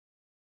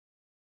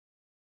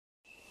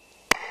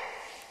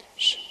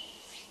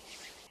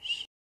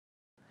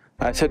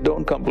I said,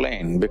 don't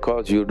complain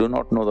because you do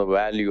not know the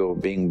value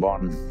of being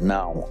born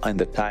now and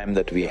the time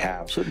that we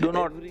have. So do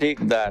not take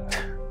that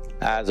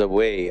as a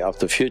way of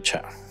the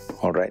future,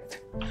 all right?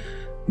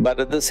 But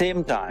at the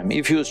same time,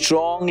 if you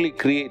strongly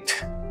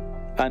create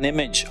an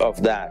image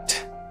of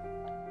that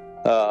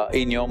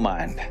in your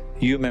mind,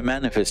 you may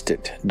manifest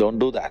it. Don't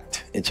do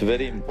that, it's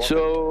very important.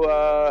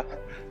 So,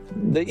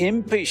 the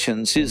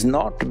impatience is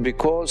not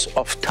because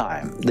of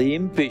time, the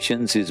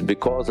impatience is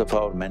because of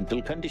our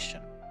mental condition.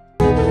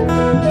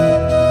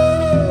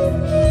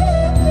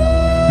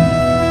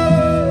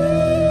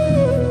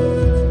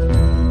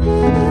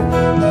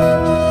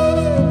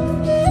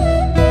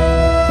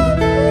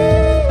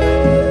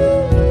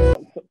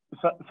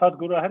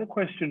 Sadhguru, I had a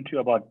question to you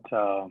about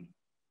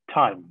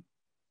time.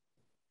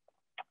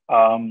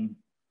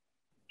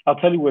 I'll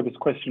tell you where this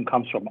question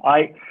comes from.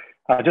 I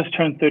just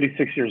turned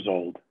 36 years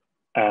old,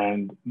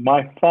 and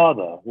my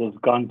father was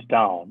gunned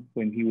down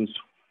when he was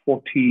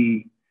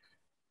 42.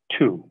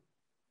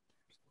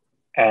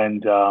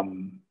 And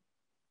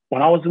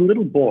when I was a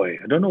little boy,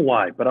 I don't know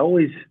why, but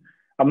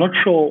I'm not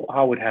sure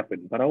how it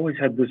happened, but I always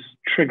had this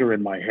trigger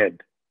in my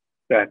head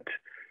that,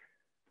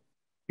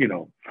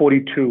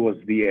 42 was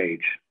the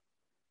age.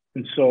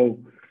 And so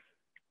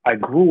I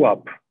grew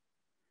up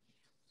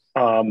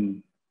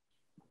and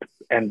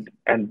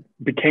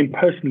became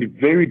personally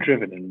very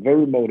driven and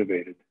very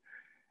motivated.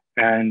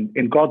 And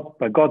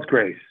by God's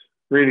grace,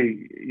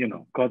 really,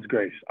 God's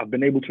grace, I've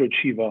been able to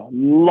achieve a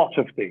lot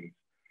of things.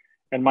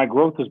 And my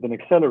growth has been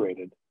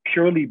accelerated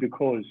purely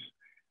because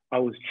I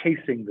was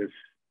chasing this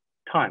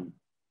time.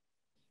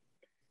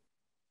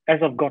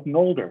 As I've gotten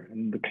older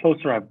and the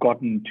closer I've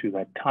gotten to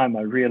that time,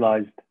 I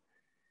realized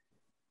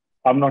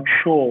I'm not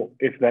sure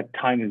if that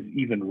time is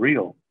even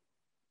real.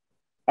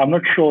 I'm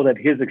not sure that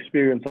his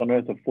experience on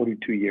earth of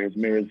 42 years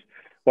mirrors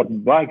what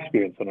my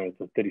experience on earth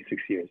of 36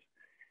 years.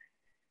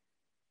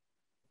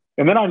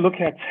 And then I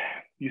look at,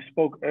 you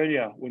spoke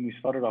earlier when we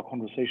started our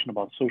conversation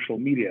about social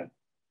media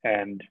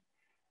and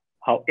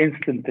how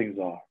instant things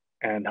are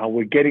and how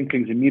we're getting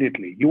things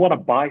immediately. You want to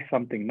buy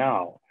something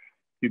now,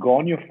 you go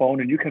on your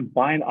phone and you can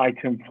buy an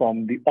item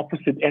from the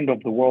opposite end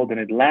of the world and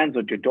it lands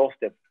at your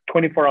doorstep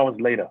 24 hours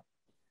later.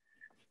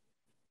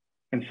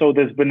 And so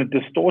there's been a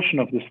distortion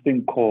of this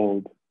thing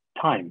called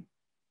time.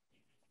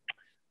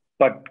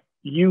 But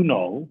you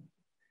know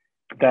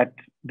that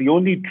the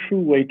only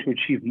true way to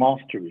achieve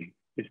mastery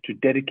is to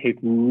dedicate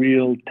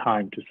real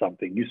time to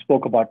something. You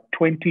spoke about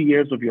 20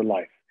 years of your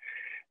life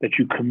that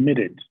you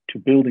committed to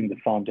building the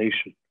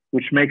foundation,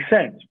 which makes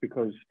sense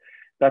because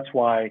that's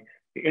why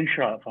the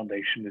Insha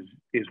Foundation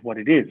is what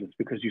it is. It's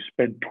because you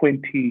spent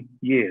 20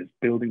 years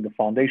building the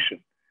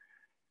foundation.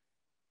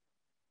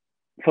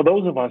 For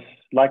those of us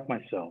like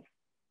myself,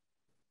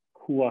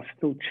 who are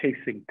still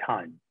chasing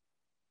time,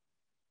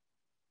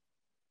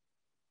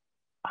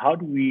 how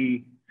do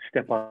we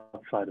step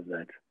outside of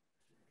that?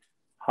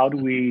 How do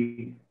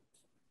we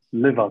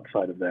live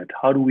outside of that?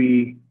 How do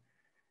we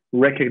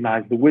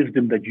recognize the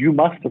wisdom that you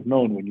must have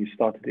known when you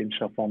started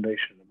Insha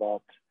Foundation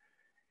about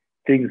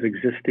things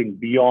existing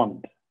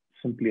beyond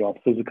simply our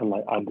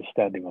physical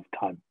understanding of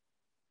time?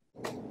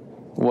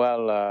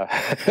 Well,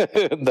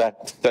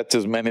 that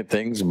touches many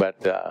things,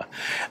 but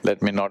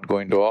let me not go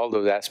into all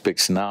those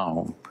aspects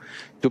now.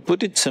 To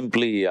put it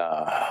simply,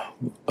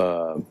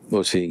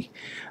 Vusi,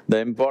 the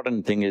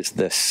important thing is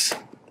this.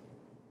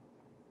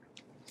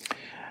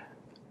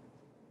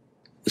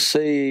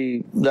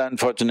 Say the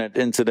unfortunate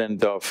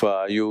incident of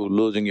you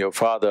losing your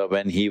father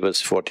when he was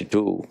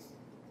 42.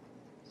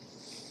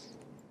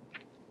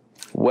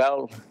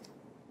 Well,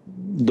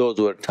 those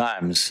were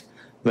times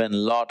when a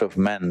lot of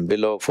men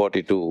below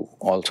 42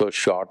 also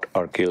shot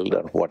or killed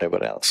or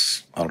whatever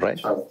else, all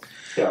right?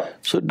 Yeah.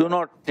 So do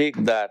not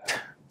take that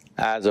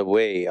as a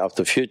way of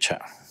the future,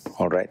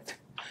 all right?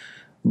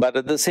 But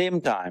at the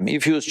same time,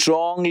 if you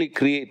strongly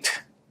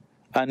create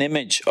an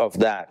image of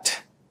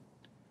that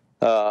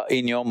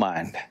in your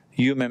mind,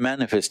 you may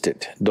manifest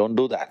it. Don't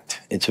do that,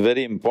 it's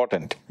very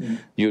important.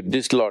 You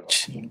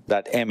dislodge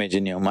that image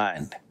in your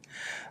mind,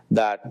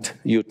 that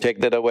you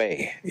take that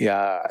away.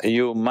 Yeah,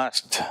 you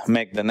must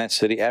make the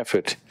necessary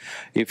effort.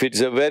 If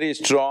it's a very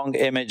strong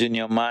image in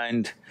your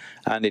mind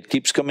and it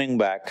keeps coming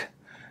back,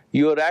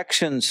 your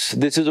actions,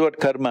 this is what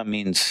karma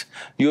means,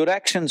 your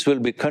actions will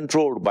be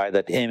controlled by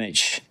that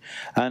image.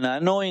 And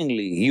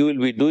unknowingly, you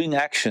will be doing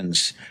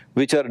actions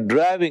which are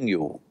driving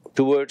you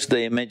towards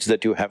the image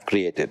that you have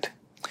created.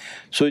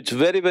 So it's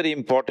very, very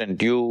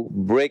important you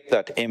break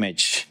that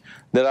image.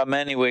 There are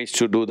many ways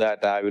to do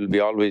that. I will be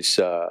always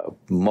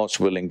most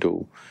willing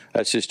to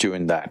assist you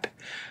in that.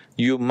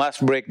 You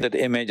must break that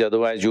image,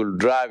 otherwise you'll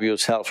drive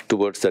yourself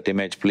towards that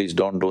image. Please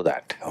don't do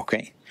that,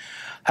 okay?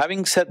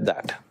 Having said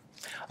that,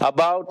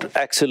 about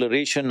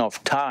acceleration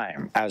of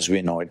time as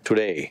we know it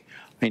today,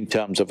 in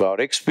terms of our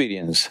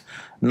experience,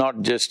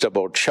 not just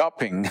about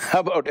shopping,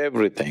 about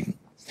everything.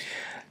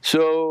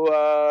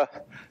 So,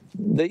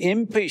 the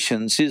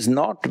impatience is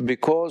not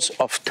because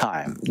of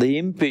time, the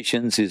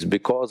impatience is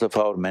because of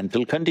our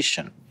mental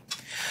condition.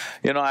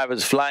 You know, I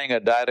was flying a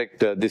direct…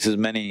 this is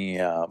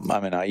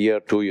a year,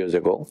 2 years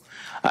ago.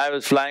 I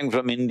was flying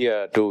from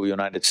India to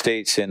United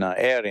States in a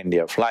Air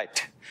India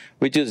flight,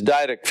 which is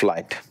direct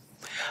flight.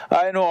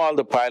 I know all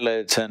the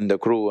pilots and the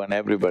crew and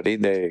everybody,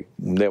 they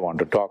want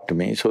to talk to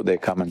me, so they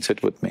come and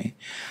sit with me.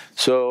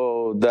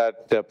 So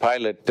that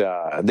pilot…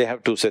 they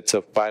have 2 sets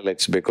of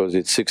pilots because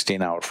it's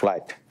 16-hour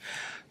flight.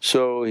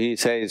 So he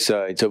says,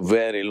 it's a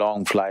very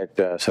long flight,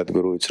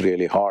 Sadhguru, it's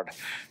really hard,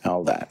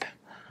 all that.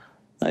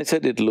 I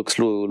said, it looks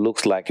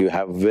like you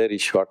have very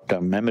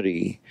short-term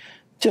memory.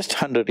 Just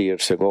 100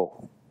 years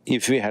ago,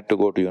 if we had to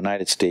go to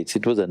United States,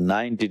 it was a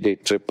 90-day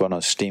trip on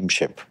a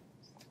steamship,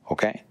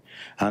 okay?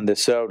 And they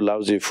served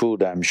lousy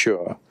food, I'm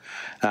sure,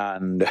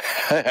 and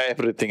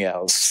everything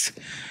else.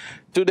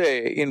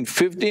 Today, in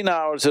 15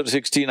 hours or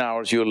 16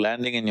 hours, you're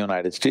landing in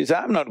United States,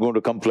 I'm not going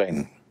to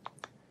complain.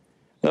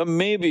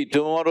 Maybe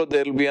tomorrow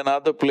there'll be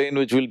another plane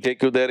which will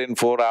take you there in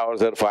 4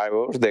 hours or 5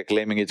 hours, they're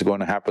claiming it's going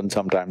to happen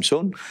sometime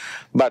soon.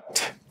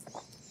 But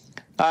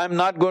I'm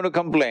not going to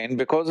complain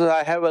because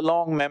I have a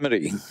long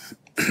memory.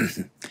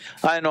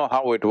 I know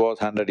how it was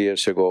 100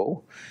 years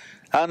ago.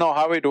 I know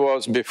how it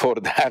was before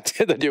that,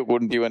 that you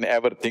couldn't even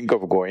ever think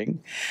of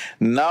going.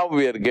 Now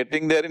we are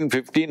getting there in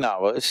 15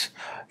 hours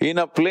in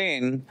a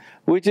plane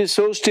which is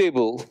so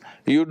stable,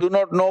 you do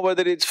not know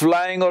whether it's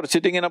flying or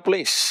sitting in a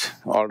place,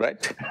 all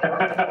right?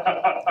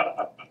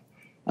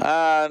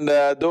 And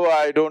though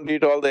I don't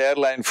eat all the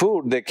airline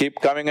food, they keep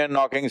coming and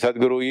knocking,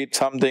 Sadhguru, eat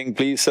something,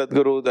 please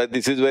Sadhguru, that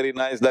this is very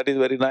nice, that is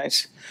very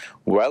nice.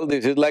 Well,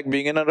 this is like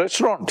being in a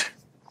restaurant.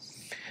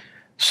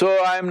 So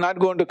I'm not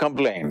going to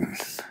complain.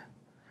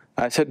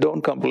 I said,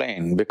 don't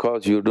complain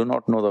because you do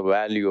not know the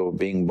value of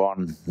being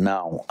born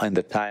now in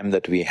the time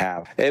that we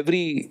have.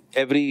 Every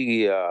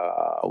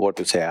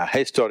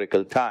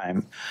historical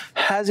time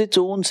has its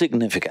own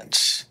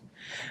significance.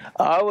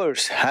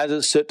 Ours has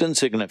a certain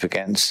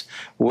significance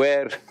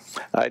where,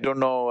 I don't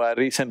know,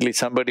 recently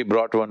somebody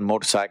brought one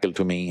motorcycle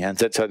to me and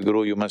said,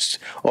 Sadhguru, you must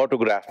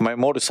autograph my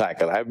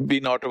motorcycle. I've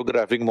been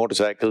autographing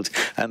motorcycles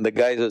and the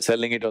guys are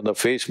selling it on the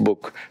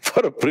Facebook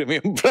for a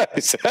premium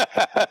price.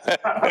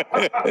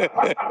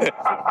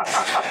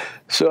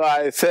 So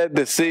I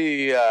said,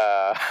 see,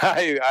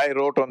 I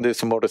wrote on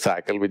this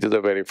motorcycle, which is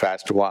a very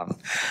fast one,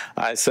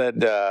 I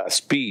said,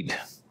 speed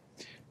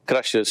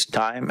crushes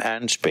time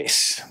and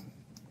space.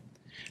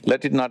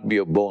 Let it not be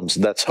your bones,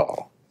 that's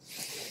all,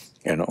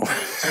 you know.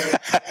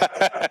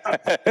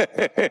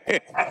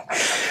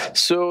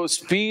 So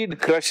speed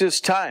crushes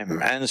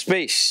time and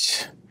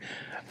space,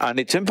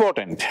 and it's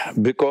important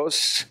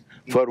because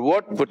for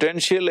what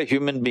potential a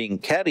human being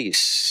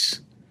carries,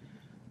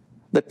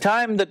 the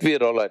time that we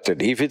are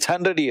allotted, if it's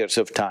 100 years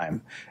of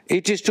time,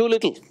 it is too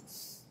little.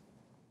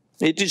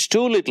 It is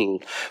too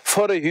little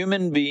for a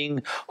human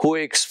being who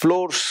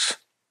explores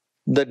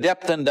the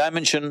depth and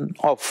dimension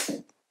of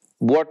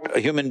what a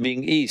human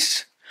being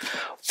is.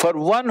 For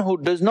one who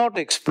does not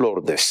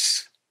explore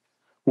this,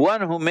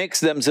 one who makes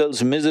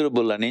themselves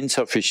miserable and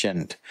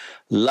insufficient,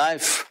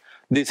 life,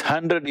 this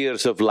 100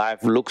 years of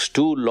life looks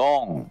too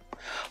long.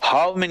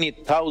 How many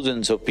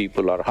thousands of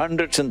people or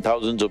hundreds and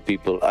thousands of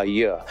people a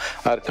year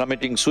are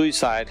committing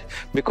suicide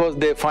because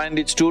they find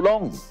it's too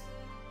long?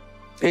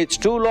 It's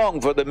too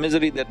long for the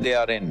misery that they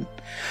are in.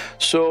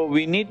 So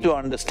we need to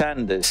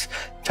understand this.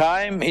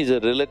 Time is a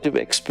relative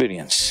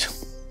experience.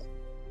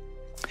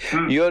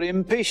 Your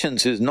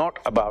impatience is not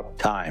about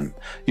time.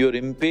 Your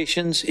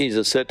impatience is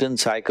a certain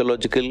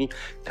psychological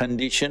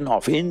condition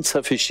of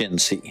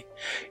insufficiency.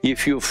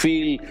 If you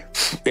feel,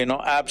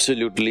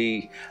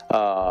 absolutely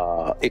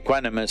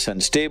equanimous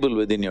and stable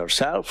within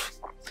yourself,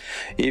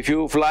 if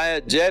you fly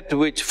a jet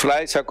which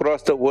flies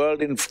across the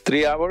world in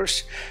 3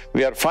 hours,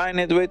 we are fine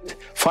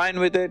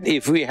with it.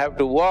 If we have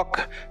to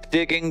walk,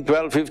 taking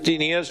 12–15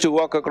 years to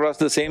walk across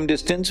the same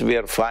distance, we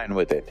are fine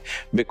with it.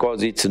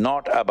 Because it's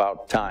not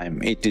about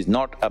time, it is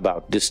not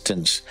about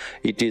distance,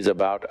 it is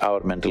about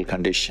our mental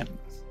condition.